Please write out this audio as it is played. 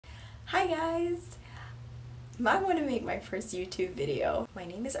Hi guys! I want to make my first YouTube video. My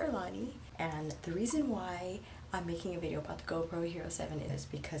name is Arlani, and the reason why I'm making a video about the GoPro Hero 7 is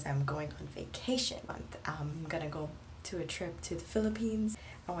because I'm going on vacation month. I'm gonna go to a trip to the Philippines.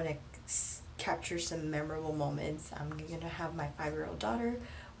 I want to capture some memorable moments. I'm gonna have my 5-year-old daughter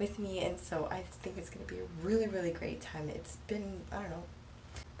with me, and so I think it's gonna be a really great time. It's been, I don't know,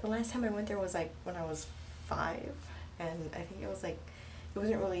 the last time I went there was like when I was 5, and I think it wasn't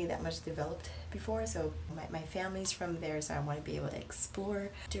really that much developed before, so my family's from there, so I want to be able to explore.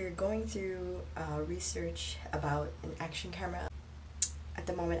 After going through research about an action camera, at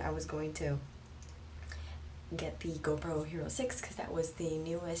the moment I was going to get the GoPro Hero 6 because that was the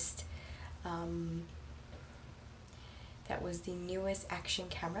newest action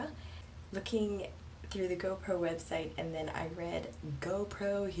camera. Looking through the GoPro website, and then I read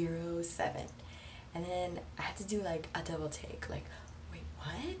GoPro Hero 7, and then I had to do like a double take, like, wait,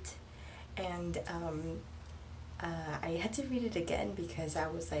 what? And I had to read it again because I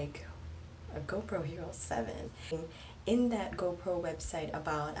was like, a GoPro Hero 7. In that GoPro website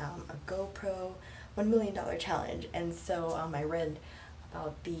about a GoPro $1 million challenge, and so I read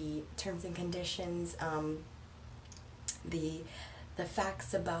about the terms and conditions, the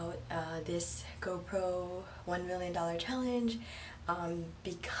facts about this GoPro $1 million challenge.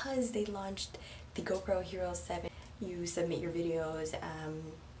 Because they launched the GoPro Hero 7, you submit your videos,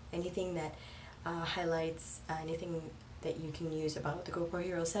 anything that highlights anything that you can use about the GoPro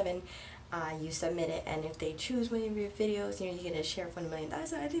Hero 7, you submit it, and if they choose one of your videos, you get a share of $1 million.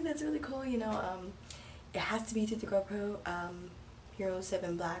 So I think that's really cool, it has to be through the GoPro Hero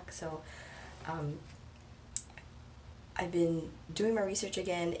 7 Black, so I've been doing my research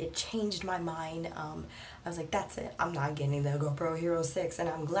again. It changed my mind. I was like, that's it, I'm not getting the GoPro Hero 6, and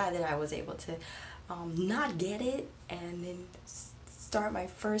I'm glad that I was able to not get it and then start my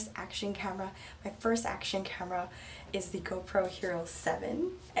first action camera. My first action camera is the GoPro Hero 7,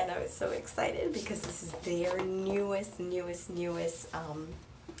 and I was so excited because this is their newest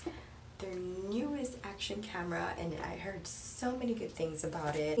action camera, and I heard so many good things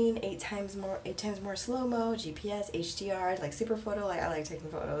about it. 8 times more slow-mo, GPS, HDR, like super photo. Like, I like taking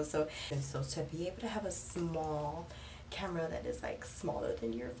photos, so to be able to have a small camera that is like smaller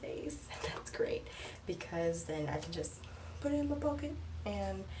than your face, that's great, because then I can just put it in my pocket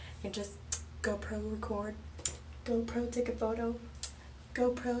and I can just GoPro record, GoPro take a photo,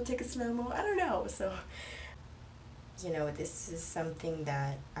 GoPro take a slow-mo, I don't know. So this is something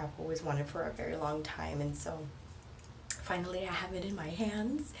that I've always wanted for a very long time, and so finally I have it in my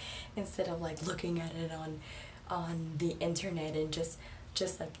hands instead of like looking at it on the internet and just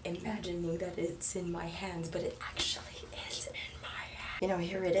like imagining that it's in my hands, but it actually is in my hands.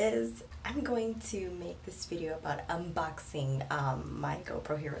 Here it is. I'm going to make this video about unboxing my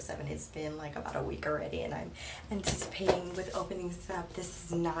GoPro Hero 7. It's been like about a week already, and I'm anticipating with opening this up. This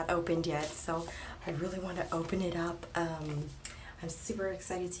is not opened yet, so I really want to open it up. I'm super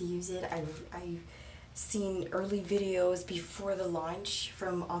excited to use it. I've seen early videos before the launch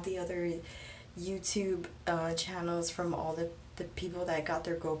from all the other YouTube channels, from all the people that got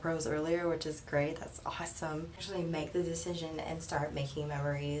their GoPros earlier, which is great. That's awesome. Actually make the decision and start making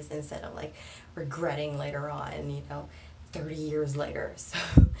memories instead of like regretting later on, 30 years later. So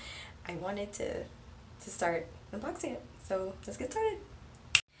I wanted to start unboxing it. So let's get started.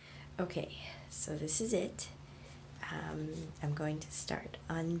 Okay, so this is it. I'm going to start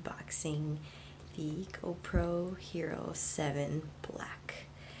unboxing the GoPro Hero 7 Black.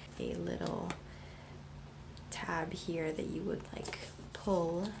 A little tab here that you would like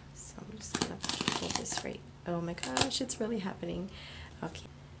pull, so I'm just gonna pull this right. Oh my gosh, it's really happening. Okay,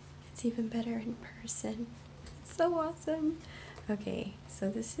 it's even better in person. It's so awesome. Okay, so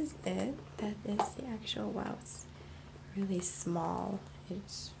this is it. That is the actual, wow, it's really small.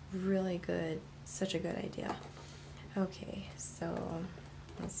 It's really good. Such a good idea. Okay, so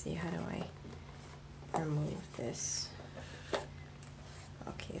let's see, how do I remove this?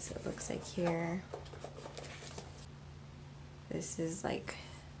 Okay, so it looks like here, this is like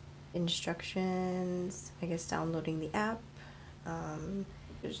instructions, I guess downloading the app.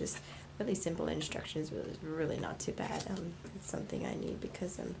 It's just really simple instructions, really not too bad. It's something I need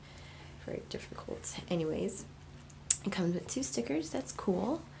because I'm very difficult. Anyways, it comes with 2 stickers, that's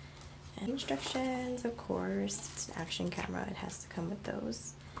cool. And instructions, of course, it's an action camera, it has to come with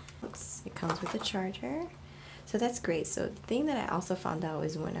those. It comes with a charger, so that's great. So the thing that I also found out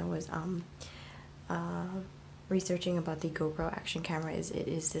is when I was researching about the GoPro action camera, is it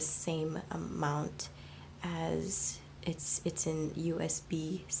is the same amount as it's in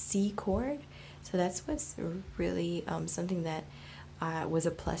USB-C cord. So that's what's really something that was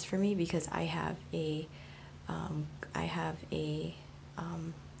a plus for me because I have a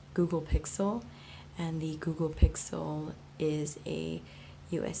Google Pixel, and the Google Pixel is a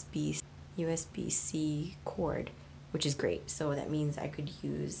USB-C cord, which is great. So that means I could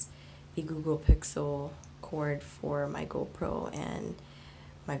use the Google Pixel cord for my GoPro and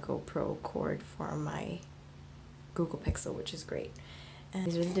my GoPro cord for my Google Pixel, which is great. And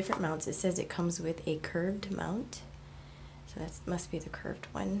these are the different mounts. It says it comes with a curved mount, so that must be the curved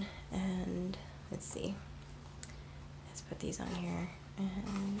one. And let's see, let's put these on here.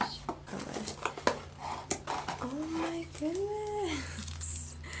 And oh my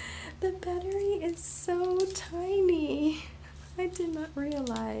goodness, the battery is so tiny. I did not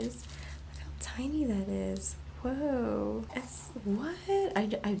realize. Look how tiny that is. Whoa. What?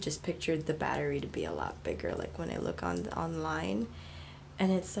 I just pictured the battery to be a lot bigger, like when I look online,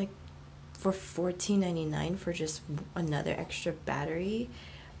 and it's like for $14.99 for just another extra battery.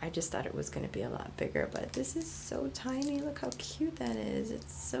 I just thought it was going to be a lot bigger, but this is so tiny. Look how cute that is.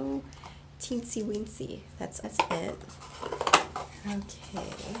 It's so teensy weensy. That's it.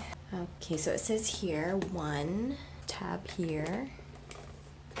 Okay, so it says here, one tab here.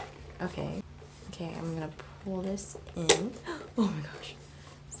 Okay, I'm gonna pull this in. Oh my gosh,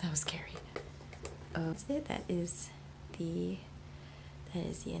 that was scary. That's it. That is the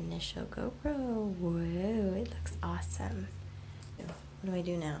initial GoPro. Whoa, it looks awesome. What do I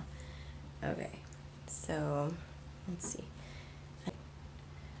do now? Okay, so let's see.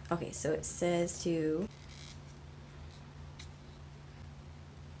 Okay, so it says to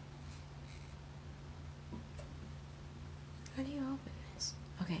how do you open this?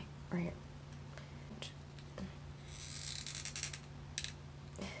 Okay, right here.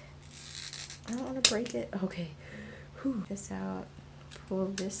 I don't want to break it. Okay, this out. Pull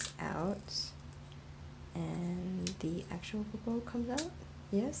this out, and the actual GoPro comes out.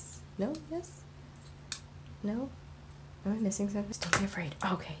 Yes? No? Yes? No? Am I missing something? Don't be afraid.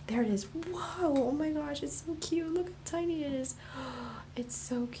 Okay, there it is. Whoa! Oh my gosh, it's so cute. Look how tiny it is. It's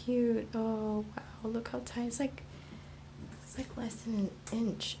so cute. Oh wow! Look how tiny. It's like less than an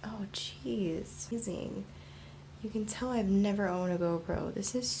inch. Oh jeez. Amazing. You can tell I've never owned a GoPro.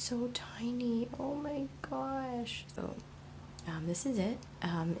 This is so tiny. Oh my gosh. So, this is it.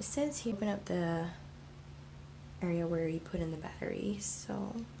 It says here, open up the area where you put in the battery.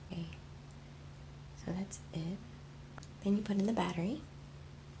 So, okay. So that's it. Then you put in the battery.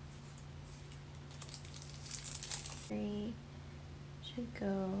 Battery should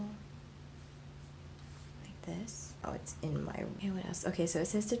go like this. Oh, it's in my, okay, what else? Okay, so it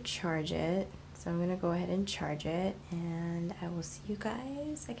says to charge it. So I'm gonna go ahead and charge it, and I will see you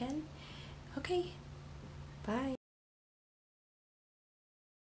guys again. Okay, bye.